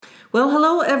Well,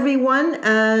 hello everyone,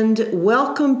 and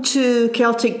welcome to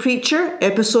Celtic Preacher,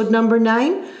 episode number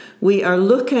 9. We are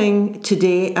looking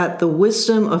today at the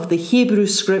wisdom of the Hebrew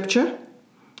scripture,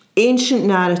 ancient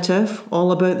narrative,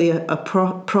 all about the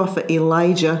prophet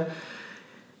Elijah.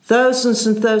 Thousands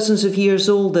and thousands of years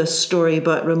old, this story,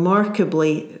 but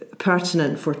remarkably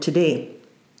pertinent for today.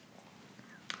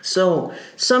 So,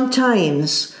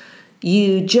 sometimes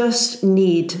you just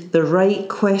need the right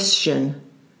question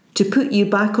to put you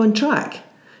back on track.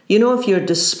 You know, if you're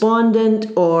despondent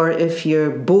or if you're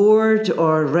bored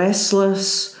or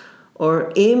restless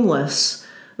or aimless,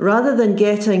 rather than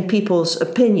getting people's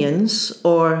opinions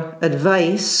or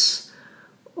advice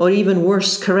or even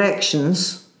worse,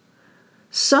 corrections,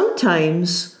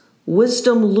 sometimes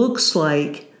wisdom looks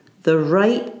like the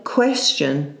right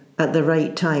question at the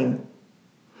right time.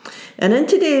 And in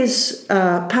today's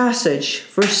passage,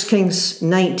 1 Kings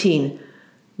 19,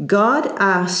 God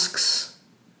asks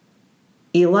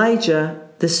Elijah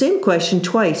the same question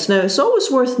twice. Now, it's always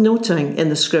worth noting in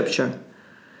the scripture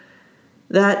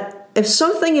that if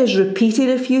something is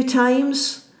repeated a few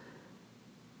times,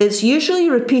 it's usually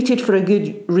repeated for a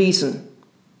good reason.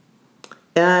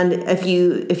 And if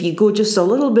you go just a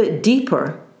little bit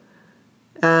deeper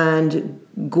and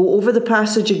go over the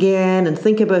passage again and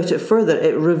think about it further,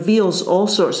 it reveals all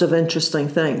sorts of interesting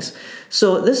things.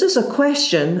 So this is a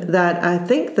question that I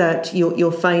think that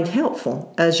you'll find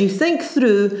helpful as you think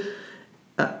through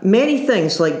many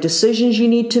things like decisions you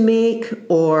need to make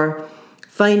or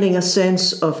finding a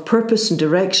sense of purpose and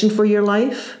direction for your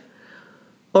life.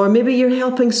 Or maybe you're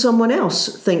helping someone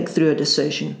else think through a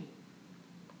decision.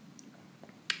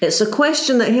 It's a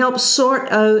question that helps sort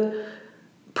out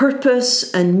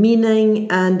purpose and meaning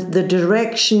and the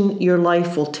direction your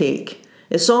life will take.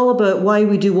 It's all about why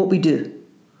we do what we do.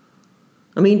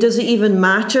 I mean, does it even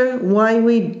matter why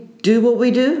we do what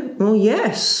we do? Well,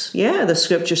 yes. Yeah, the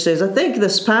scripture says. I think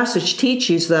this passage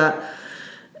teaches that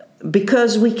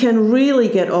because we can really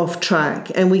get off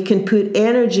track and we can put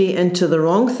energy into the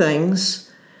wrong things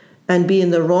and be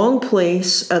in the wrong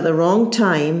place at the wrong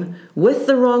time with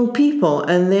the wrong people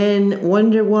and then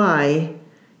wonder why,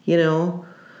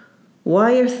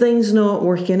 why are things not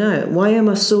working out? Why am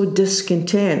I so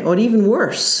discontent? Or even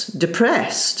worse,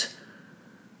 depressed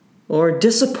or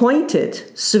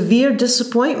disappointed, severe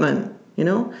disappointment.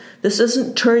 This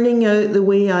isn't turning out the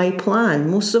way I planned.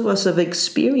 Most of us have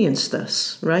experienced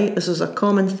this, right? This is a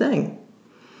common thing.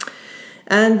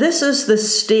 And this is the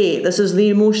state, this is the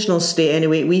emotional state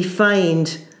anyway, we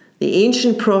find the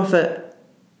ancient prophet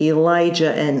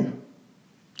Elijah in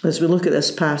as we look at this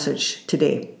passage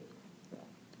today.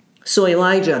 So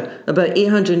Elijah, about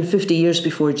 850 years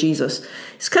before Jesus,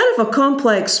 he's kind of a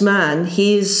complex man.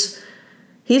 He's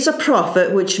a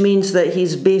prophet, which means that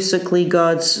he's basically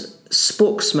God's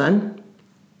spokesman.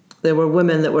 There were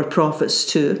women that were prophets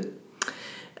too.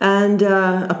 And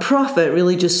a prophet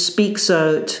really just speaks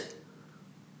out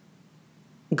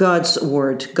God's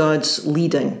word, God's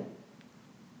leading.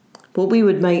 What we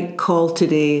might call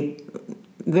today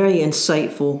very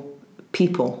insightful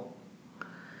people.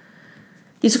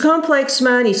 He's a complex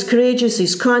man, he's courageous,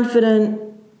 he's confident,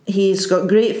 he's got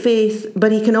great faith,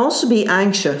 but he can also be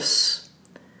anxious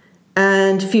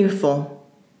and fearful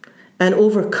and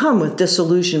overcome with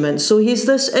disillusionment. So he's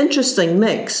this interesting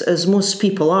mix, as most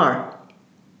people are.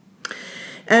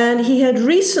 And he had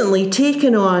recently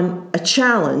taken on a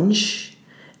challenge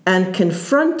and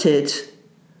confronted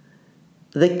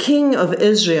the king of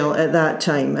Israel at that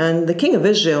time. And the king of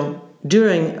Israel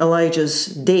during Elijah's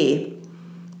day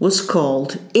was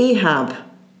called Ahab.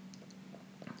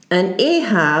 And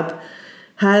Ahab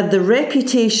had the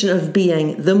reputation of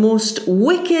being the most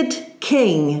wicked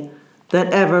king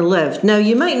that ever lived. Now,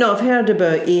 you might not have heard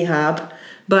about Ahab,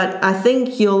 but I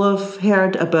think you'll have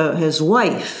heard about his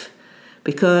wife,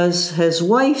 because his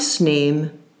wife's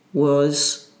name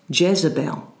was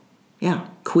Jezebel. Yeah,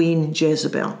 Queen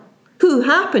Jezebel, who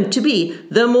happened to be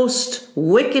the most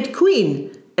wicked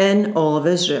queen in all of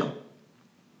Israel.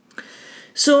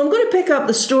 So I'm going to pick up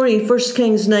the story in 1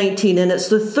 Kings 19, and it's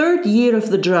the third year of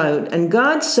the drought. And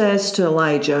God says to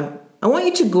Elijah, I want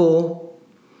you to go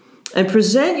and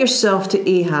present yourself to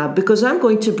Ahab because I'm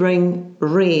going to bring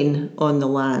rain on the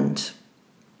land.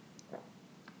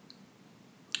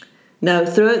 Now,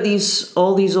 throughout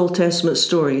all these Old Testament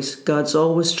stories, God's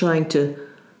always trying to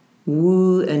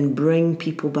woo and bring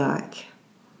people back.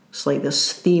 It's like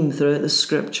this theme throughout the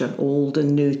scripture, Old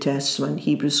and New Testament,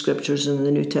 Hebrew scriptures and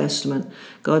the New Testament.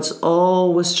 God's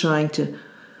always trying to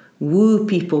woo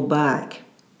people back.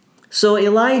 So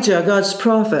Elijah, God's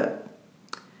prophet,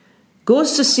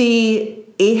 goes to see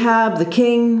Ahab the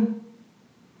king,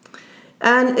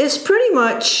 And it's pretty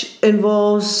much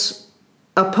involves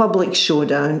a public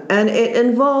showdown, and it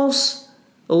involves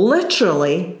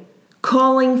literally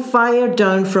calling fire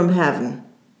down from heaven.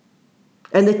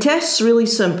 And the test's really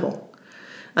simple.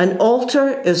 An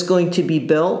altar is going to be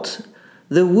built,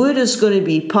 the wood is going to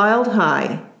be piled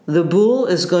high, the bull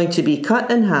is going to be cut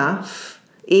in half.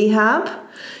 Ahab,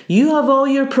 you have all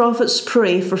your prophets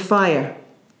pray for fire.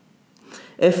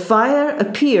 If fire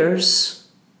appears,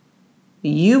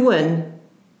 you win,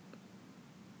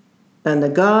 and the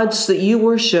gods that you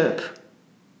worship,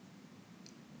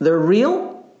 they're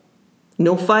real,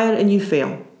 no fire, and you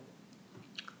fail.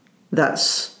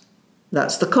 That's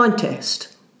the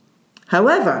contest.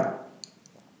 However,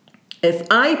 if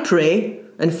I pray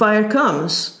and fire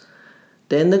comes,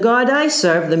 then the God I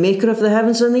serve, the maker of the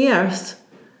heavens and the earth,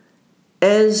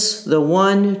 is the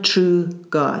one true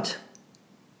God.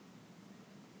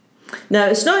 Now,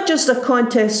 it's not just a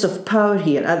contest of power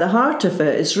here. At the heart of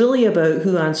it, it's really about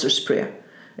who answers prayer.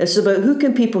 It's about who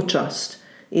can people trust.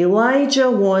 Elijah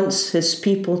wants his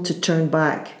people to turn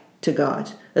back to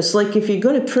God. It's like if you're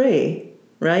going to pray,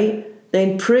 right,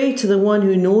 then pray to the one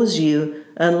who knows you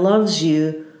and loves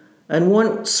you and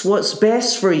wants what's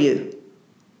best for you,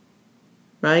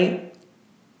 right?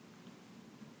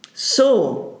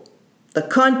 So, the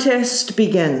contest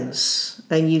begins,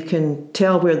 and you can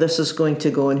tell where this is going to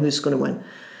go and who's going to win.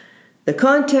 The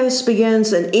contest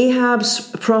begins, and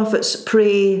Ahab's prophets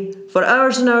pray for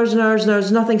hours and hours and hours and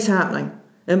hours, nothing's happening.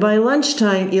 And by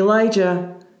lunchtime,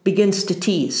 Elijah begins to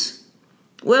tease.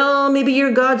 Well, maybe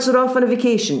your gods are off on a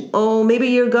vacation. Oh, maybe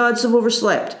your gods have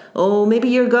overslept. Oh, maybe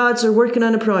your gods are working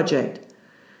on a project.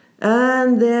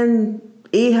 And then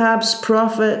Ahab's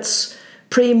prophets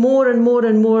pray more and more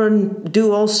and more and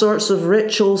do all sorts of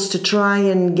rituals to try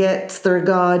and get their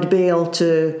god Baal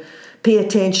to pay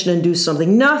attention and do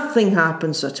something. Nothing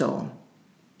happens at all.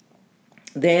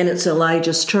 Then it's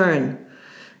Elijah's turn.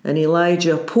 And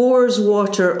Elijah pours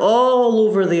water all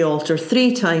over the altar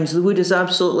 3 times. The wood is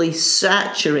absolutely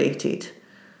saturated.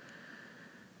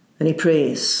 And he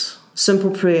prays. Simple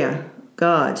prayer.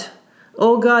 God,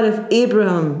 O God of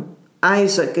Abraham,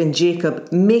 Isaac, and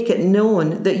Jacob, make it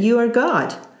known that you are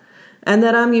God, and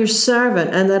that I'm your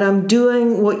servant, and that I'm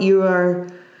doing what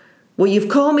you've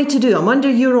called me to do. I'm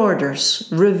under your orders.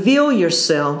 Reveal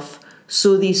yourself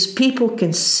so these people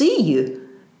can see you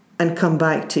and come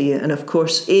back to you. And of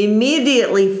course,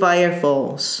 immediately fire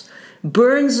falls,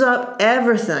 burns up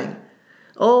everything.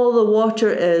 All the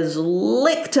water is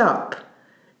licked up,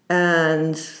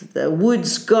 and the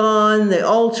wood's gone, the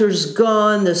altar's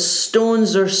gone, the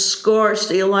stones are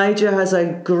scorched. Elijah has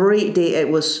a great day. It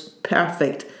was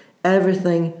perfect.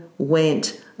 Everything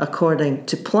went according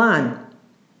to plan.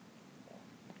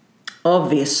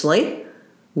 Obviously,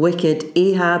 wicked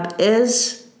Ahab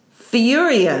is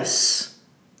furious.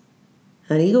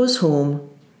 And he goes home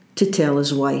to tell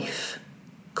his wife,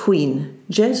 Queen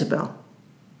Jezebel.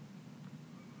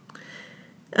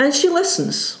 And she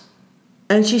listens.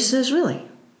 And she says, really?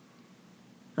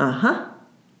 Uh-huh.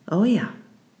 Oh, yeah.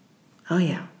 Oh,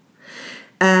 yeah.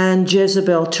 And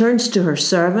Jezebel turns to her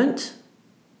servant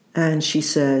and she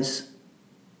says,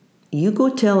 you go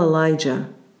tell Elijah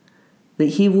that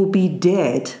he will be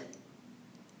dead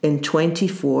in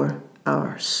 24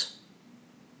 hours.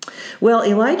 Well,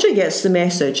 Elijah gets the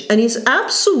message, and he's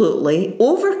absolutely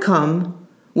overcome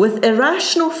with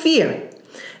irrational fear.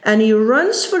 And he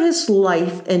runs for his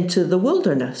life into the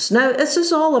wilderness. Now, this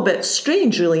is all a bit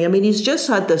strange, really. I mean, he's just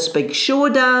had this big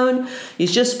showdown.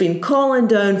 He's just been calling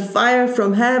down fire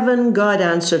from heaven. God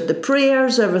answered the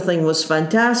prayers. Everything was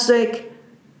fantastic.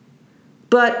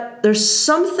 But there's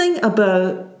something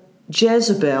about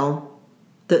Jezebel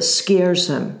that scares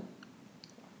him.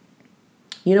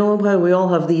 You know how we all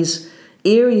have these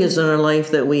areas in our life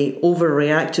that we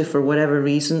overreact to for whatever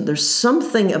reason? There's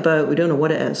something about, we don't know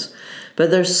what it is,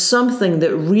 but there's something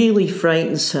that really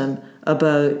frightens him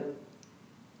about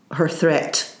her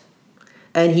threat.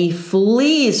 And he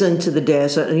flees into the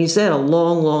desert, and he's there a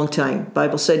long, long time. The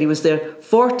Bible said he was there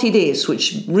 40 days,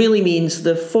 which really means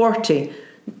the 40.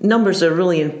 Numbers are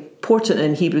really important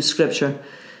in Hebrew scripture.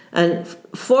 And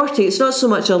 40, it's not so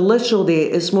much a literal day,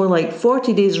 it's more like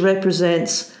 40 days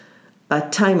represents a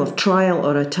time of trial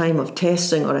or a time of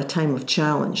testing or a time of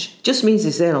challenge. It just means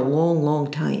he's there a long, long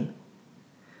time.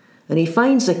 And he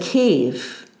finds a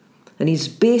cave, and he's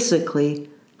basically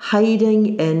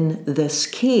hiding in this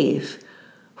cave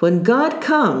when God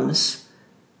comes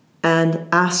and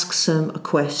asks him a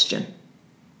question.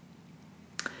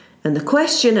 And the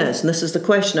question is, and this is the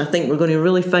question I think we're going to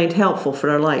really find helpful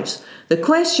for our lives. The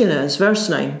question is, verse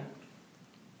 9,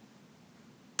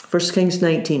 1 Kings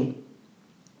 19.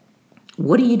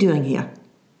 What are you doing here?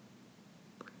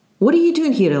 What are you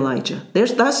doing here, Elijah?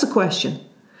 That's the question.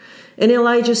 And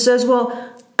Elijah says,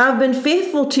 well, I've been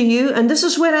faithful to you, and this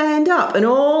is where I end up. And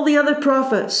all the other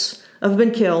prophets have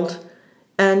been killed,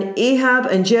 and Ahab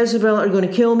and Jezebel are going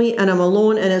to kill me, and I'm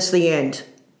alone, and it's the end.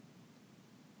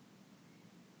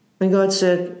 And God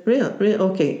said, really?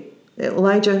 Okay,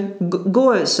 Elijah,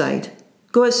 go outside.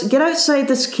 Get outside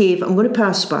this cave. I'm going to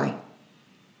pass by.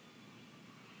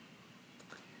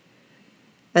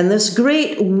 And this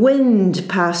great wind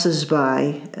passes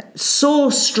by, so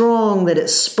strong that it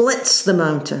splits the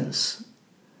mountains.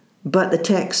 But the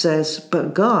text says,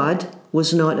 but God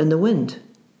was not in the wind.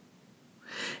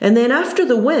 And then after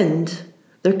the wind,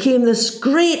 there came this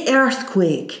great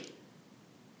earthquake.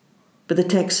 But the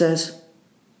text says,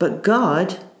 but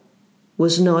God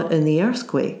was not in the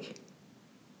earthquake.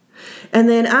 And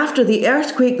then after the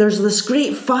earthquake, there's this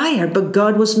great fire, but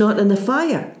God was not in the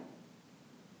fire.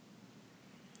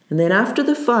 And then after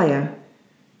the fire,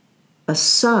 a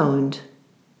sound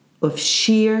of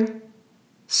sheer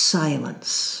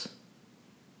silence.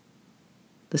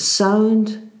 The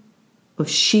sound of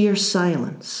sheer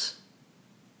silence.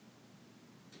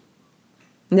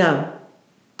 Now,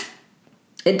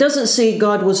 it doesn't say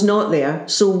God was not there.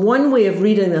 So one way of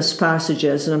reading this passage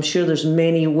is, and I'm sure there's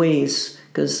many ways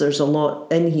because there's a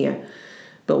lot in here,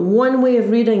 but one way of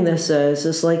reading this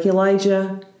is like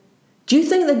Elijah, do you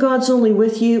think that God's only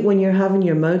with you when you're having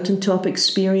your mountaintop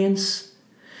experience?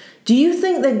 Do you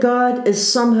think that God is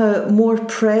somehow more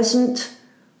present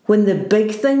when the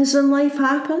big things in life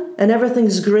happen and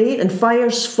everything's great and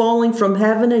fire's falling from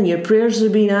heaven and your prayers are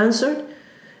being answered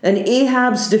and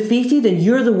Ahab's defeated and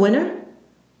you're the winner?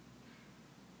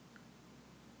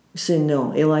 You say,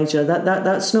 no, Elijah,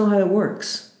 that's not how it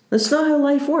works. That's not how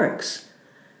life works.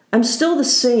 I'm still the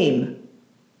same.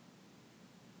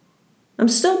 I'm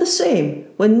still the same.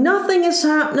 When nothing is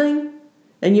happening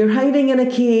and you're hiding in a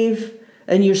cave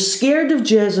and you're scared of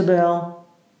Jezebel,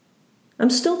 I'm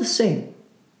still the same.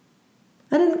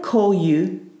 I didn't call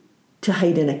you to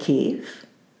hide in a cave.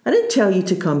 I didn't tell you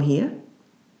to come here.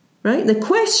 Right? The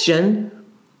question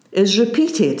is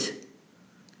repeated.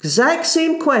 Exact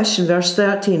same question, verse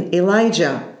 13.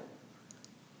 Elijah,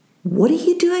 what are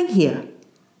you doing here?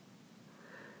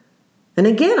 And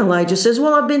again, Elijah says,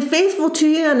 well, I've been faithful to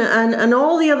you and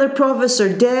all the other prophets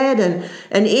are dead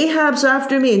and Ahab's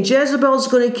after me and Jezebel's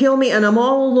going to kill me and I'm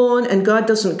all alone, and God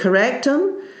doesn't correct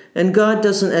him and God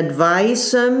doesn't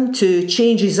advise him to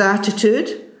change his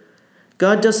attitude.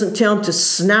 God doesn't tell him to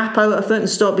snap out of it and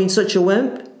stop being such a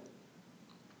wimp.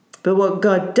 But what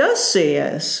God does say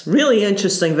is, really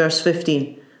interesting, verse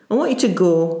 15, I want you to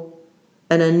go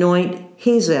and anoint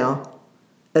Hazael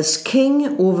as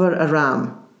king over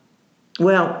Aram.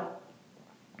 Well,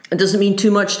 it doesn't mean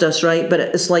too much to us, right? But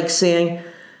it's like saying,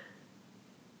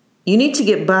 you need to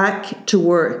get back to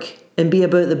work and be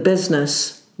about the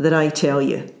business that I tell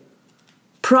you.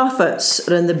 Prophets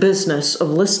are in the business of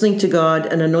listening to God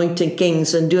and anointing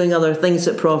kings and doing other things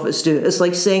that prophets do. It's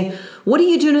like saying, what are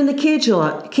you doing in the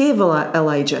cave,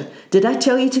 Elijah? Did I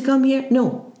tell you to come here?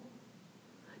 No.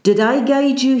 Did I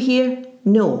guide you here?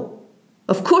 No.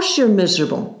 Of course you're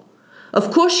miserable. Of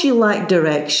course you lack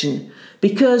direction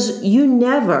because you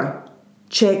never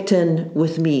checked in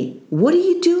with me. What are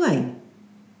you doing?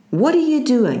 What are you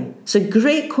doing? It's a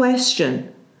great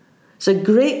question. It's a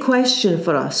great question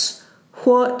for us.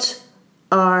 What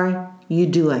are you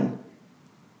doing?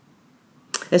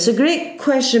 It's a great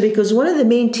question because one of the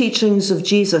main teachings of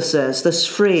Jesus is, this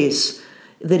phrase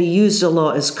that he used a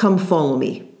lot is, come follow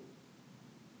me.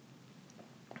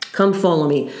 Come follow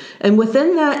me. And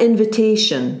within that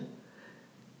invitation,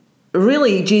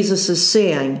 really Jesus is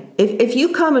saying, if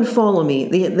you come and follow me,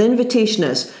 the invitation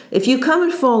is, if you come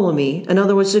and follow me, in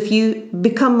other words, if you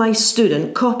become my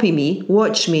student, copy me,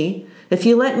 watch me, if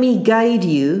you let me guide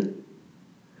you,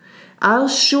 I'll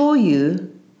show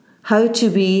you how to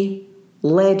be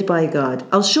led by God.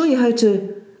 I'll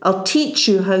teach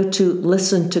you how to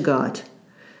listen to God.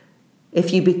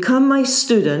 If you become my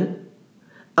student,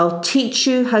 I'll teach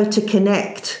you how to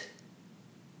connect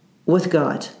with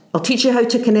God. I'll teach you how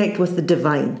to connect with the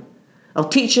divine. I'll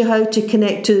teach you how to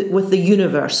connect with the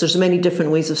universe. There's many different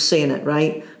ways of saying it,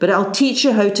 right? But I'll teach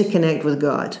you how to connect with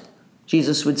God.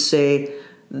 Jesus would say,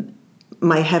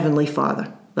 my heavenly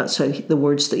Father. That's how the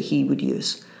words that he would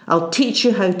use. I'll teach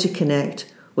you how to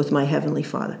connect with my heavenly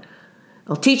Father.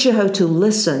 I'll teach you how to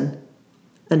listen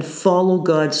and follow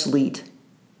God's lead.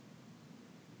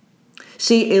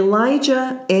 See,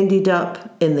 Elijah ended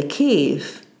up in the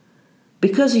cave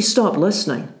because he stopped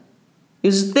listening. He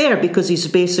was there because he's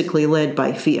basically led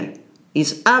by fear.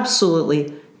 He's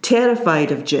absolutely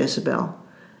terrified of Jezebel.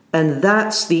 And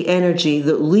that's the energy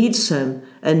that leads him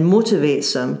and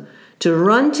motivates him to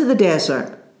run to the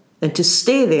desert and to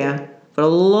stay there for a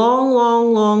long,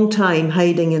 long, long time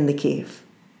hiding in the cave.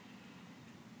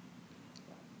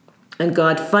 And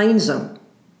God finds him.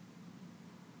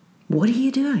 What are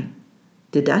you doing?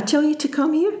 Did I tell you to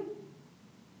come here?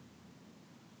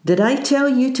 Did I tell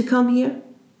you to come here?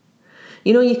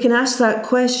 You know, you can ask that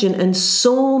question in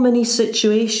so many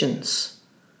situations.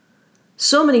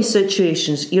 So many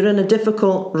situations. You're in a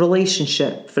difficult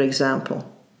relationship, for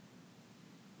example.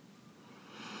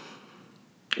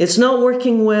 It's not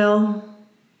working well.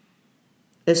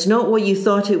 It's not what you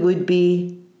thought it would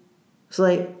be. It's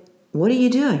like, what are you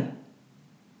doing?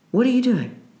 What are you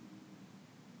doing?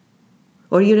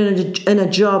 Or you're in a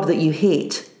job that you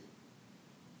hate.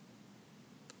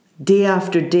 Day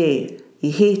after day,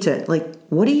 you hate it. Like,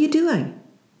 what are you doing?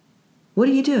 What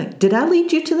are you doing? Did I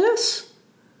lead you to this?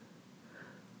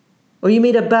 Or you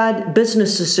made a bad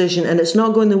business decision and it's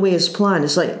not going the way as planned.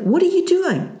 It's like, what are you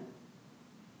doing?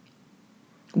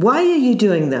 Why are you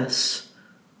doing this?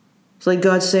 It's like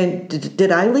God saying,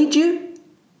 did I lead you?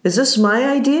 Is this my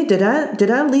idea? Did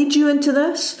I lead you into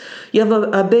this? You have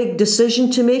a big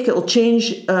decision to make. It'll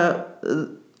change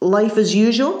life as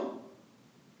usual.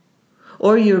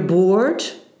 Or you're bored.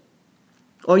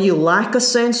 Or you lack a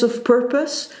sense of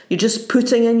purpose. You're just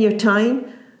putting in your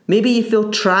time. Maybe you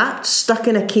feel trapped, stuck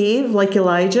in a cave like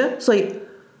Elijah. It's like,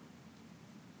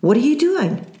 what are you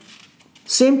doing?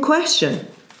 Same question.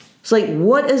 It's like,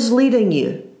 what is leading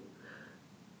you?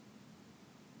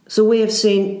 It's a way of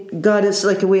saying, God, it's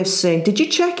like a way of saying, did you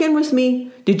check in with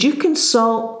me? Did you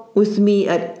consult with me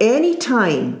at any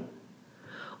time?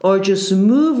 Or just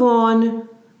move on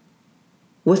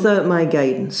without my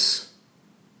guidance?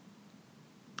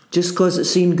 Just because it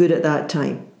seemed good at that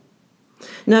time.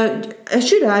 Now, I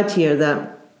should add here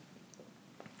that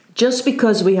just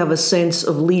because we have a sense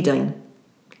of leading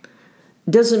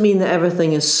doesn't mean that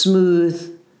everything is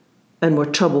smooth and we're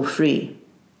trouble-free.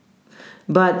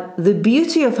 But the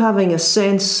beauty of having a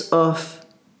sense of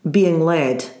being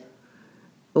led,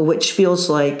 which feels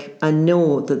like I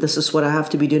know that this is what I have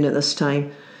to be doing at this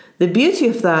time, the beauty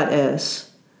of that is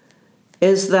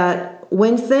that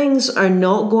when things are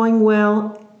not going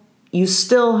well, you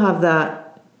still have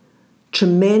that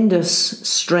tremendous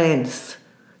strength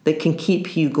that can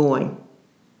keep you going.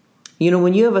 You know,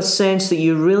 when you have a sense that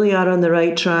you really are on the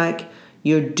right track,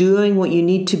 you're doing what you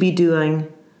need to be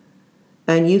doing,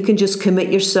 and you can just commit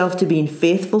yourself to being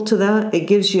faithful to that, it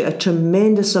gives you a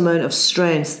tremendous amount of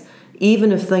strength,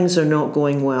 even if things are not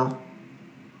going well.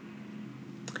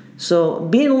 So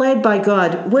being led by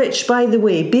God, which, by the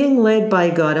way, being led by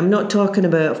God, I'm not talking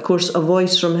about, of course, a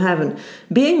voice from heaven.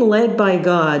 Being led by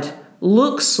God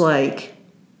looks like,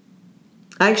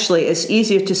 actually, it's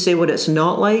easier to say what it's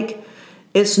not like.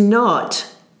 It's not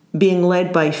being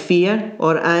led by fear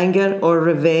or anger or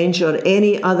revenge or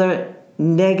any other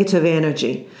negative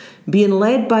energy. Being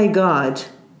led by God,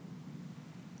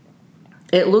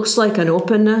 it looks like an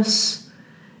openness.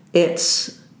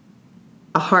 It's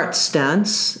a heart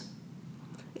stance.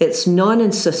 It's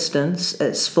non-insistence.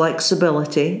 It's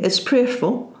flexibility. It's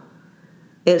prayerful.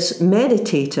 It's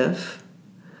meditative.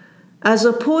 As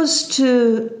opposed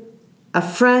to a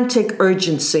frantic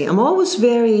urgency. I'm always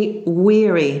very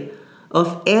wary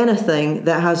of anything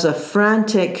that has a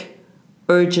frantic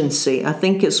urgency. I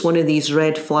think it's one of these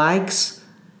red flags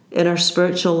in our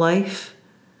spiritual life.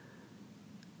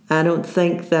 I don't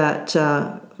think that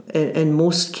in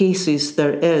most cases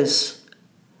there is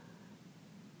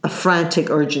a frantic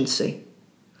urgency.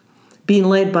 Being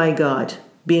led by God,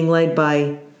 being led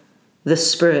by the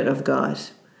Spirit of God.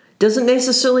 Doesn't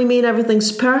necessarily mean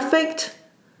everything's perfect,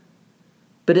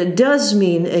 but it does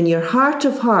mean in your heart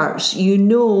of hearts, you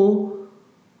know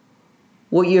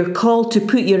what you're called to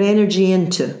put your energy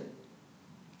into.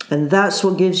 And that's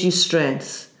what gives you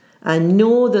strength. I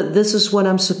know that this is what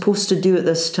I'm supposed to do at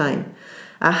this time.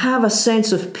 I have a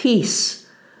sense of peace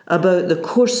about the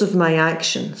course of my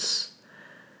actions.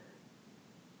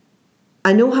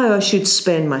 I know how I should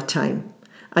spend my time.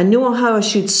 I know how I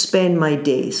should spend my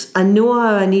days. I know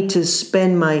how I need to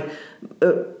spend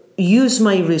use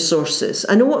my resources.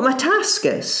 I know what my task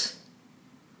is.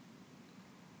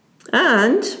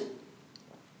 And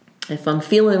if I'm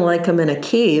feeling like I'm in a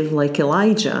cave like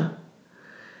Elijah,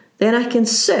 then I can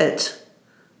sit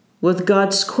with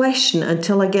God's question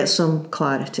until I get some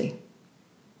clarity.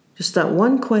 Just that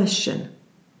one question.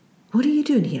 What are you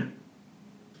doing here?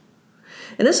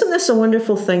 And isn't this a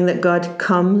wonderful thing that God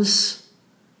comes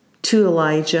to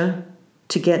Elijah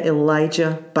to get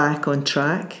Elijah back on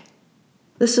track?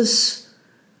 This is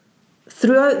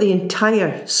Throughout the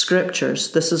entire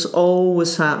scriptures, this is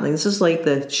always happening. This is like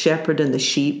the shepherd and the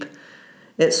sheep.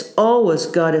 It's always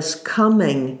God is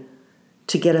coming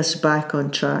to get us back on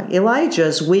track.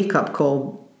 Elijah's wake-up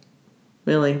call,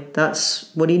 really, that's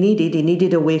what he needed. He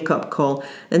needed a wake-up call.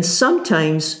 And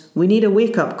sometimes we need a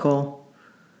wake-up call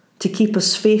to keep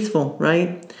us faithful,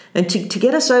 right? And to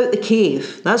get us out the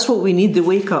cave. That's what we need the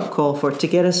wake-up call for, to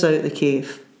get us out the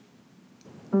cave.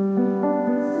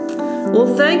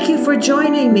 Well, thank you for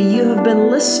joining me. You have been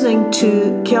listening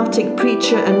to Celtic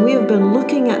Preacher, and we have been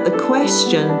looking at the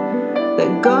question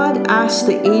that God asked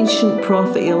the ancient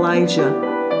prophet Elijah,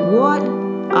 what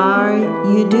are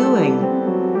you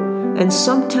doing? And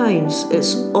sometimes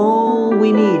it's all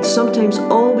we need. Sometimes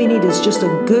all we need is just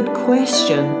a good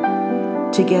question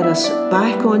to get us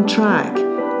back on track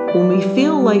when we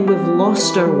feel like we've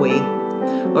lost our way,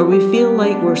 or we feel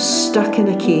like we're stuck in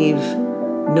a cave,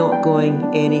 not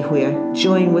going anywhere.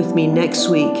 Join with me next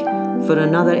week for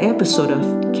another episode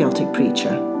of Celtic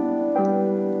Preacher.